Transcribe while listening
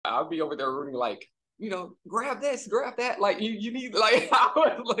I'll be over there rooting like, grab this, grab that. Like you need like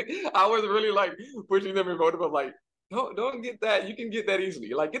I was really like pushing them and motivating like, don't get that. You can get that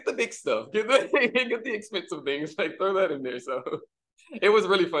easily. Like get the big stuff. Get the expensive things. Like throw that in there. So it was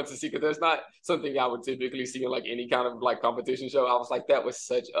really fun to see because there's not something I would typically see in like any kind of like competition show. I was like, that was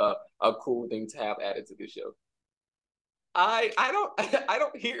such a cool thing to have added to this show. I don't I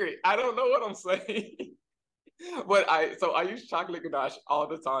don't hear it. I don't know what I'm saying. But I use chocolate ganache all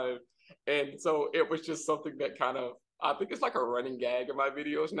the time. And so it was just something that kind of I think it's like a running gag in my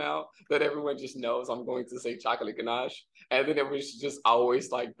videos now that everyone just knows I'm going to say chocolate ganache. And then it was just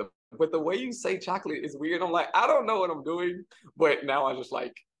always like but the way you say chocolate is weird. I'm like, I don't know what I'm doing. But now I just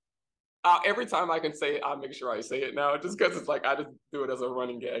like every time I can say it, I'll make sure I say it now just because it's like I just do it as a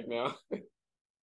running gag now.